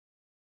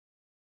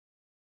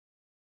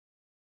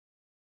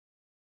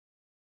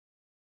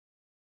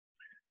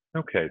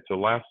Okay, so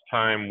last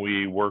time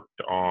we worked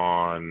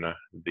on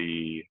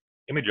the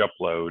image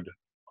upload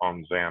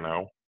on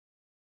Xano.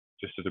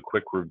 Just as a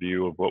quick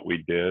review of what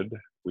we did,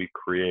 we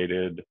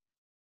created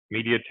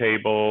media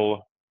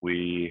table,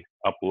 we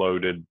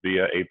uploaded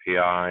via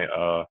API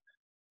a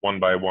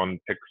 1x1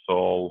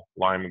 pixel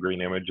lime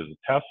green image as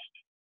a test.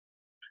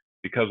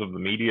 Because of the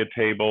media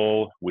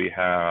table, we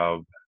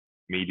have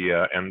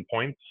media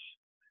endpoints,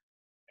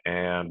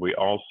 and we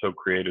also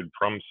created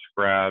from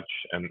scratch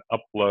an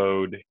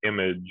upload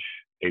image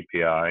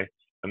API.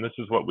 And this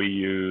is what we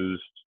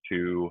used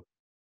to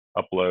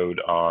upload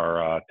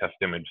our test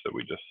image that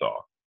we just saw.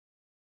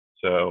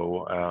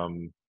 So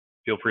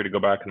feel free to go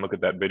back and look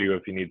at that video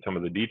if you need some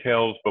of the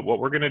details. But what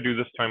we're going to do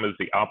this time is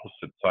the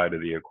opposite side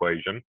of the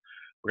equation.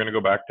 We're going to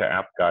go back to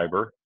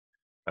AppGyver.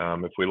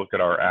 If we look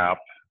at our app,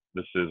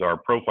 this is our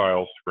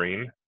profile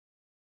screen.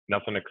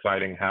 Nothing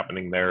exciting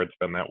happening there. It's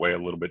been that way a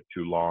little bit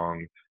too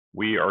long.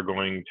 We are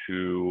going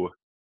to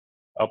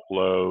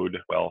upload,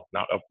 well,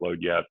 not upload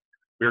yet.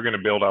 We're going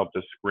to build out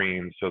the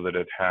screen so that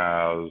it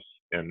has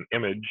an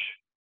image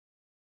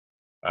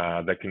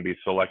that can be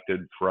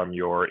selected from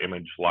your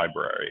image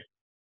library.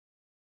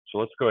 So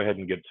let's go ahead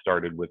and get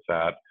started with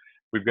that.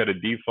 We've got a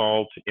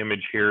default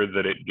image here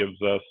that it gives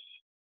us.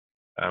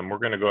 We're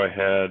going to go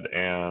ahead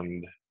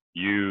and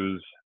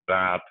use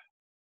that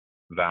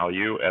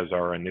value as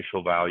our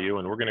initial value,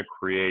 and we're going to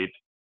create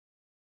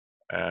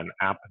an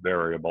app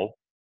variable.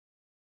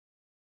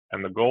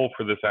 And the goal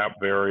for this app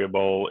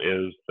variable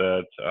is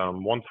that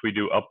once we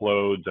do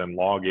uploads and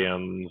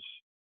logins,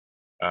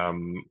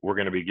 we're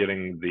going to be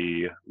getting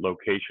the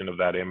location of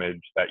that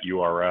image, that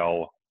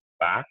URL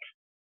back,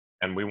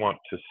 and we want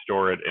to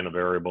store it in a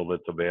variable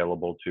that's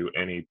available to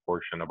any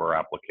portion of our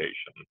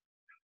application.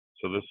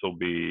 So this will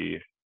be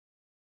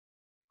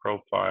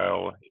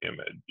profile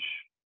image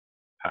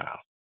path.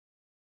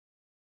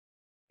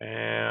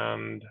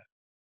 And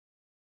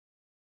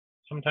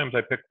sometimes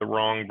I pick the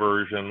wrong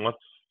version. Let's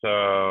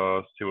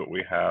see what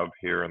we have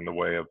here in the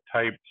way of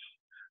types.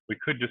 We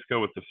could just go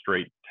with the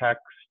straight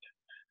text.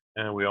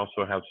 And we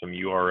also have some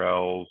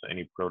URLs,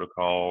 any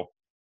protocol,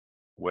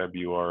 web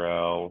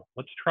URL.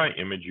 Let's try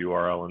image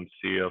URL and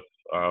see if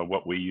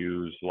what we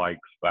use likes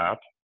that.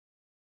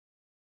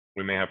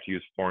 We may have to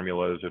use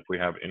formulas if we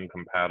have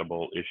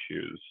incompatible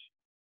issues.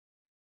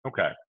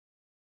 Okay.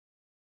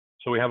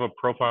 So we have a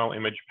profile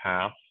image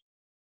path.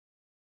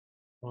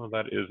 Oh,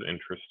 that is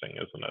interesting,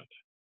 isn't it?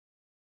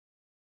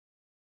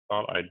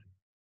 Thought I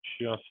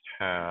just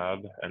had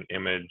an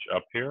image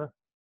up here.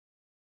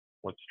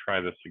 Let's try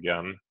this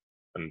again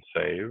and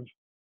save.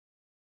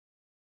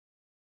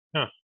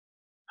 Huh.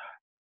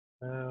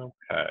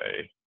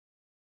 Okay.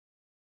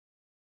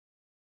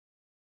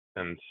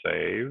 And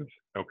save.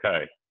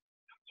 Okay.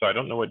 So I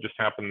don't know what just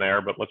happened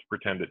there, but let's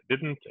pretend it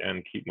didn't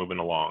and keep moving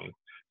along.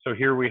 So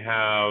here we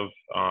have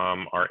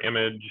our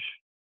image.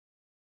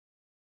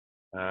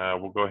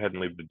 We'll go ahead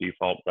and leave the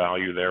default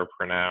value there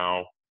for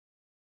now.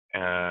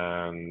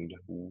 And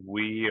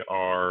we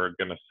are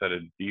going to set a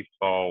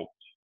default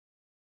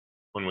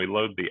when we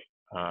load the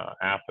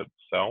app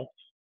itself.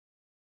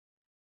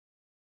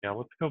 Yeah,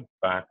 let's go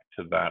back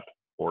to that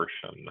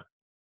portion.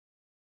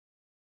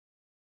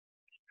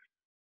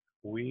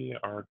 We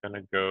are going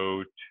to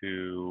go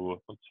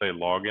to, let's say,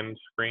 login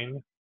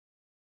screen,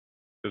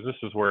 because this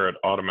is where it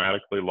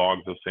automatically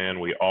logs us in.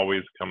 We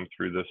always come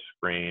through this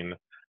screen.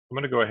 I'm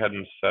going to go ahead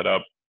and set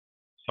up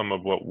some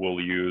of what we'll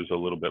use a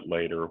little bit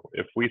later.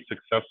 If we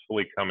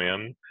successfully come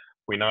in,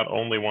 we not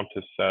only want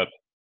to set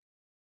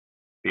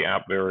the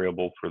app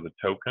variable for the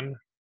token,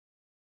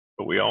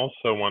 but we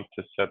also want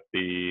to set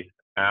the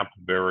app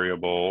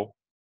variable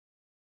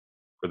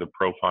for the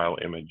profile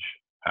image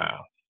path.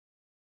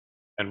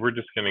 And we're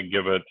just going to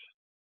give it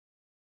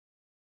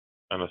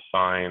an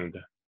assigned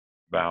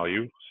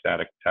value,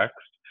 static text.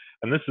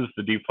 And this is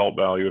the default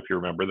value, if you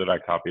remember, that I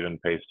copied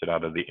and pasted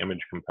out of the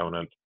image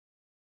component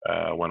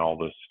when all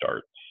this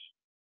starts.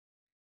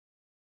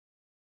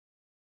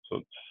 So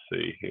let's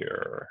see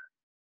here.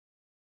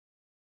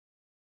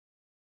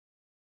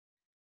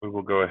 We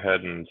will go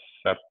ahead and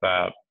set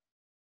that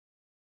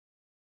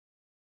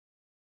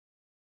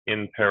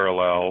in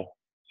parallel.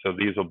 So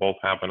these will both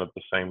happen at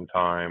the same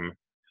time.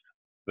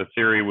 The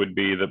theory would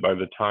be that by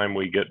the time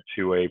we get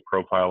to a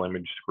profile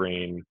image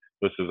screen,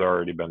 this has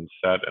already been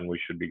set and we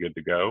should be good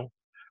to go.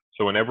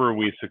 So whenever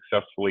we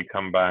successfully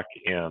come back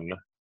in,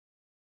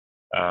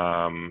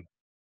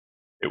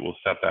 it will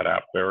set that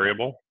app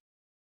variable.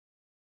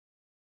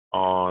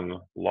 On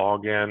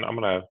login, I'm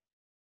going to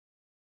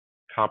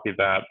copy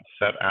that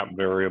set app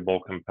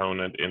variable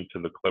component into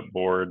the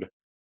clipboard,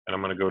 and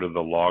I'm going to go to the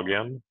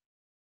login,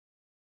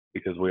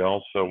 because we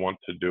also want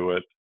to do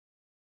it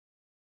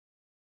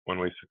when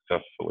we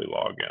successfully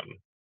log in.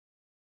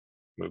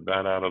 Move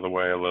that out of the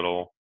way a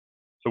little.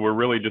 So we're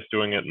really just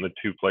doing it in the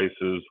two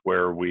places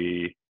where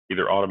we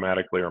either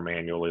automatically or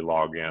manually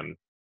log in.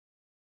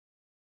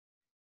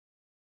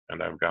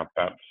 And I've got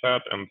that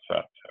set and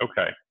set.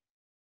 Okay.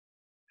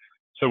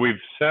 So we've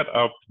set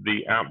up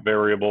the app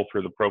variable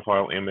for the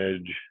profile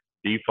image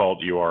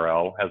default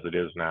URL as it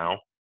is now.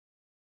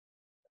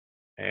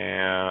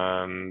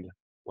 And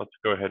let's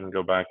go ahead and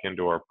go back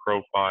into our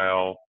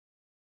profile.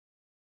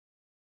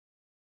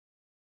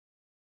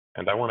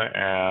 And I want to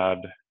add,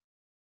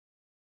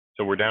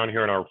 so we're down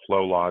here in our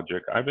flow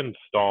logic. I've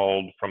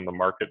installed from the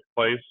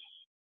marketplace.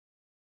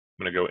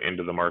 I'm going to go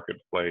into the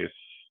marketplace,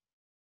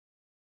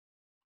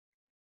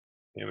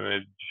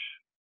 image,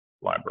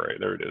 library.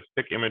 There it is.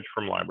 Pick image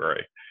from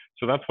library.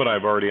 So that's what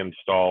I've already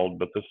installed,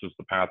 but this is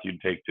the path you'd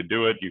take to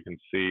do it. You can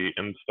see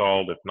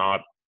installed. If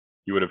not,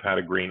 you would have had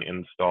a green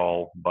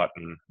install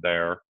button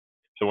there.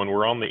 So when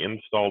we're on the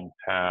installed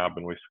tab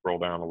and we scroll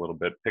down a little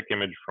bit, pick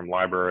image from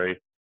library.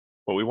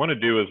 What we want to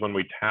do is when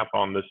we tap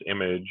on this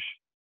image,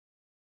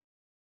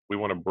 we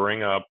want to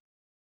bring up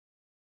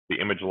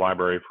the image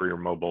library for your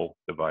mobile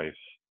device.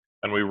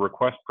 And we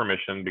request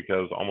permission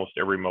because almost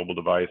every mobile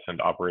device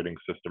and operating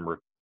system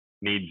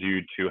needs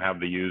you to have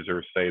the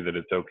user say that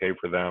it's okay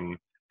for them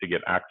to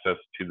get access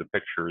to the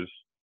pictures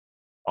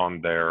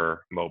on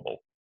their mobile.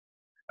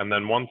 And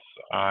then once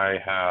I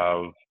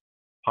have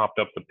popped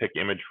up the pick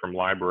image from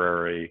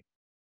library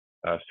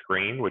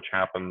screen, which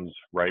happens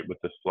right with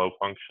this flow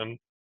function,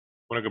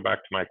 I'm going to go back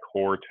to my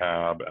core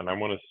tab and I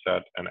want to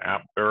set an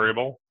app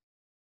variable,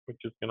 which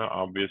is going to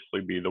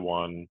obviously be the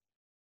one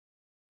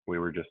we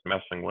were just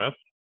messing with.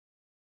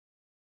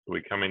 So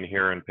we come in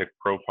here and pick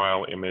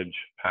profile image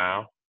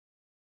path.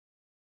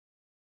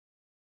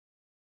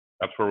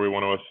 That's where we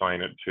want to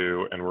assign it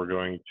to, and we're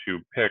going to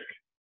pick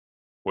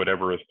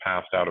whatever is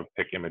passed out of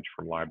pick image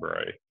from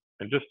library.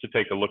 And just to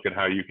take a look at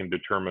how you can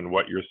determine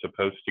what you're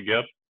supposed to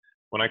get,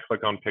 when I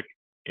click on pick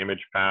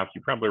image path,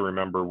 you probably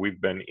remember we've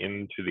been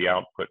into the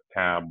output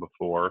tab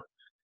before,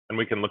 and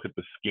we can look at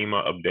the schema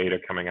of data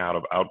coming out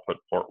of output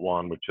port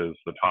 1, which is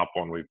the top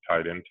one we've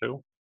tied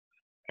into.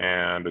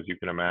 And as you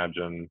can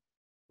imagine,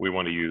 we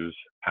want to use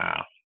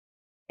path.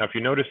 Now, if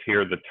you notice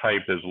here, the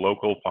type is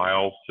local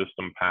file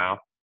system path,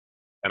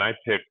 and I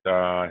picked,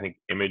 I think,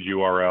 image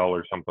URL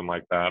or something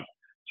like that.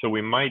 So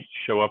we might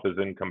show up as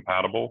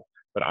incompatible,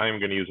 but I am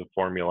going to use a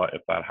formula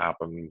if that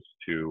happens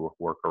to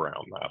work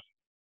around that.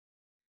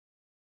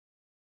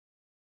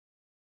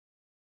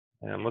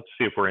 And let's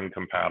see if we're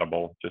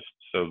incompatible, just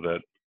so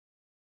that,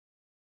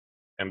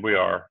 and we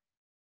are.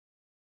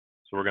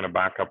 So we're going to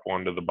back up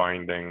one to the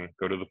binding,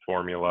 go to the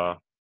formula,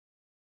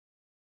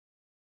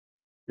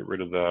 get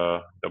rid of the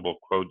double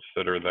quotes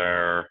that are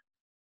there,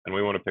 and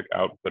we want to pick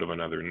output of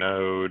another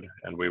node,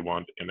 and we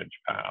want image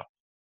path.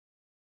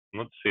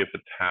 And let's see if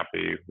it's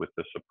happy with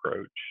this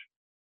approach.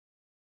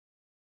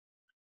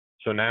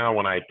 So now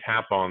when I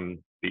tap on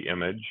the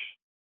image,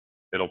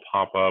 it'll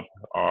pop up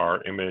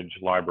our image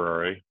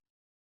library.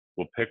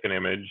 We'll pick an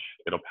image,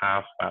 it'll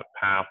pass that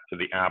path to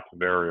the app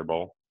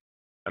variable,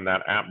 and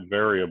that app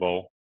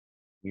variable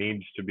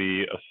needs to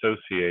be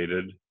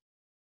associated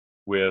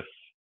with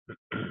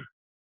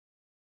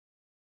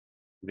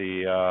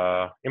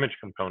the image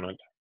component.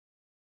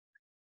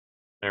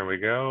 There we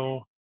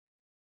go.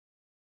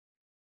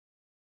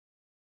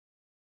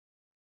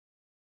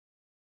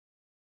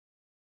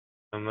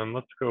 And then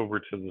let's go over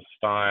to the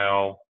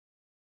style.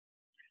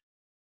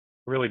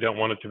 Really don't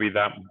want it to be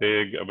that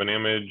big of an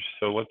image,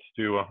 so let's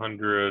do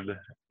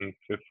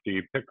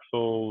 150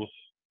 pixels,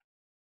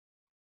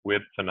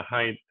 width and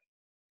height.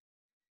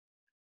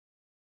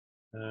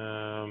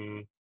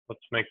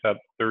 Let's make that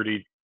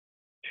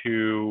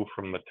 32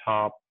 from the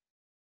top.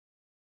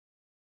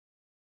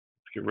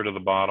 Let's get rid of the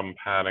bottom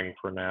padding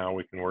for now.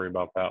 We can worry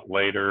about that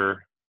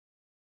later.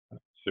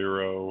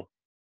 0.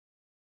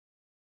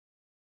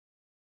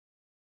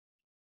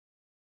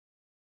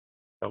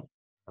 Oh,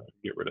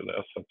 get rid of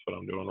this. That's what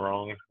I'm doing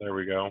wrong. There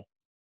we go.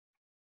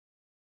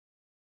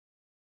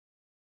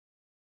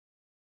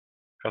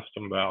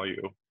 Custom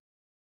value. I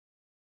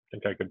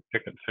think I could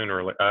pick it sooner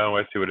or later. Oh,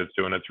 I see what it's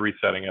doing. It's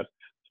resetting it.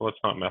 So let's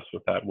not mess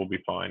with that. We'll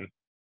be fine.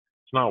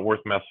 It's not worth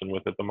messing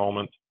with at the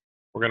moment.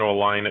 We're going to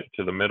align it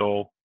to the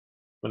middle.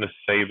 I'm going to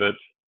save it.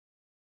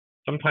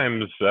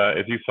 Sometimes,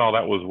 if you saw,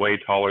 that was way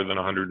taller than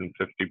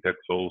 150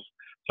 pixels.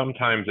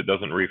 Sometimes it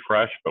doesn't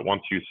refresh, but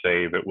once you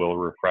save, it will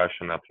refresh,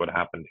 and that's what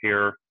happened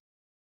here.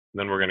 And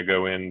then we're going to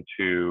go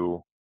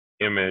into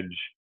image.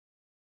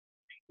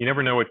 You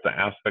never know what the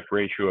aspect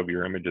ratio of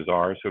your images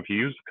are. So if you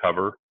use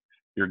cover,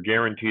 you're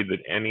guaranteed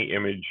that any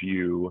image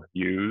you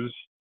use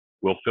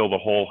will fill the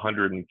whole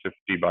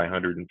 150 by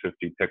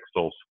 150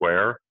 pixel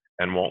square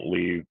and won't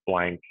leave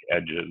blank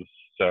edges.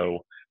 So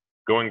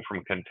going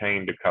from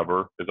contain to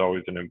cover is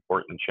always an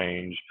important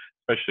change,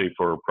 especially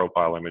for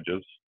profile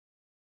images.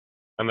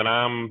 And then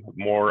I'm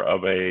more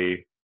of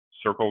a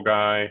circle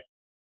guy.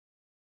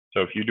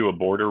 So if you do a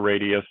border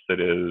radius that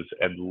is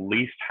at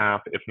least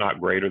half, if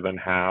not greater than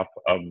half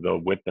of the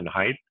width and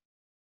height,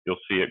 you'll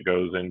see it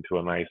goes into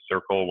a nice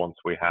circle once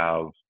we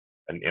have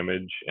an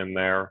image in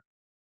there.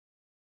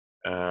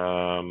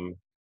 We'll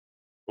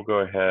go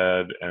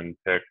ahead and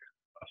pick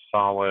a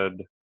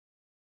solid.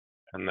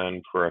 And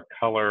then for a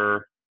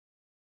color,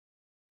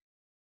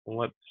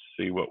 let's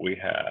see what we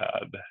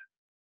had.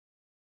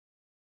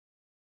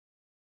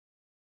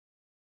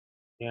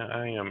 Yeah,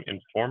 I am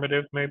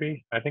informative,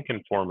 maybe. I think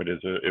informative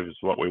is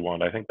what we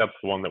want. I think that's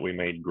the one that we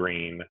made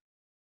green.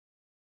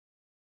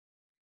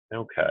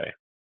 Okay.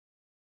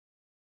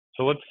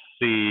 So let's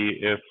see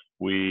if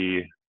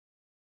we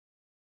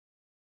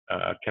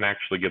can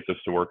actually get this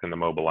to work in the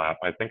mobile app.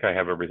 I think I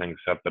have everything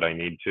set that I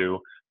need to.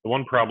 The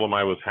one problem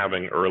I was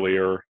having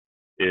earlier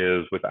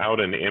is without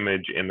an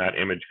image in that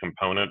image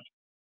component,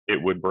 it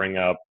would bring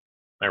up,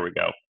 there we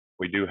go.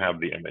 We do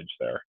have the image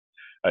there.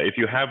 If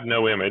you have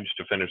no image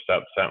to finish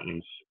that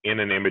sentence in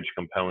an image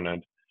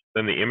component,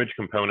 then the image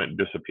component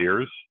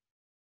disappears.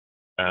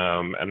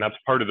 And that's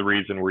part of the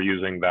reason we're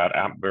using that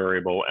app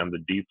variable and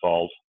the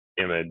default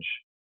image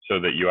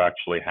so that you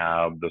actually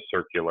have the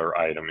circular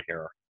item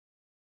here.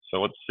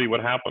 So let's see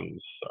what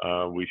happens.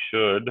 We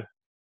should,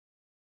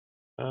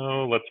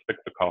 let's pick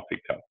the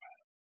coffee cup.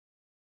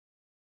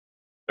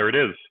 There it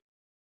is.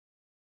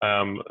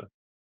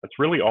 That's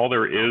really all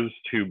there is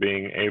to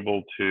being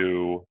able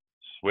to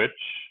switch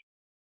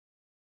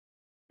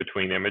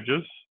between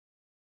images.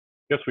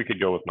 I guess we could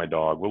go with my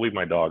dog. We'll leave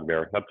my dog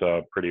there. That's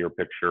a prettier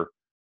picture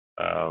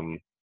than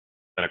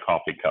a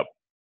coffee cup.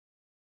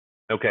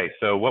 Okay,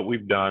 so what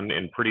we've done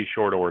in pretty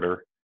short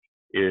order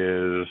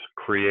is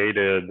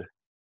created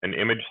an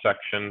image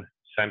section,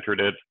 centered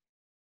it,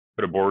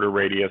 put a border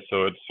radius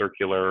so it's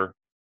circular.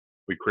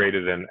 We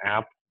created an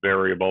app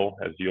variable,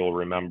 as you'll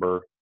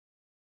remember,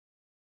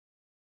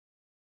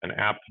 an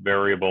app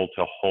variable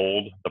to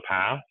hold the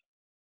path.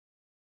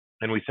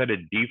 And we set a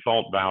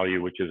default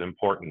value, which is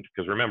important,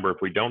 because remember, if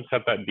we don't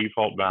set that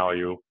default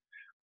value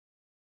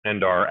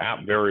and our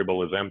app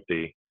variable is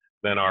empty,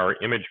 then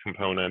our image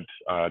component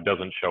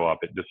doesn't show up,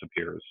 it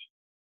disappears.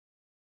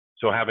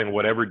 So having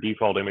whatever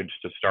default image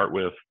to start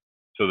with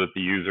so that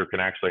the user can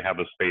actually have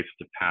a space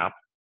to tap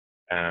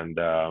and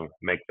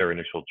make their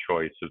initial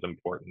choice is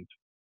important.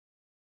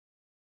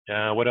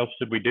 What else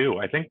did we do?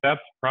 I think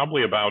that's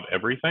probably about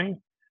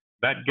everything.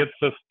 That gets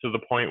us to the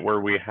point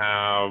where we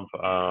have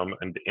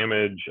an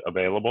image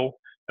available.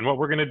 And what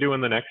we're going to do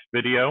in the next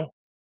video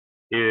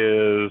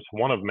is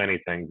one of many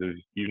things. As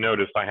you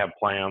notice, I have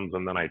plans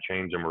and then I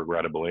change them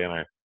regrettably, and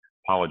I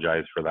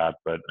apologize for that,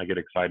 but I get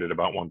excited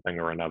about one thing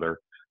or another.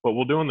 What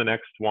we'll do in the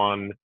next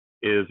one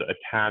is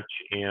attach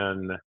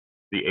in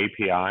the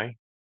API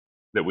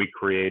that we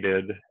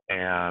created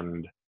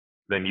and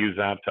then use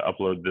that to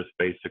upload this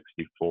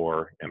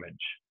base64 image.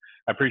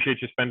 I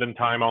appreciate you spending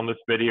time on this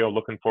video.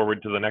 Looking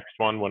forward to the next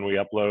one when we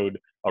upload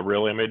a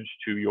real image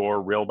to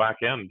your real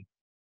backend.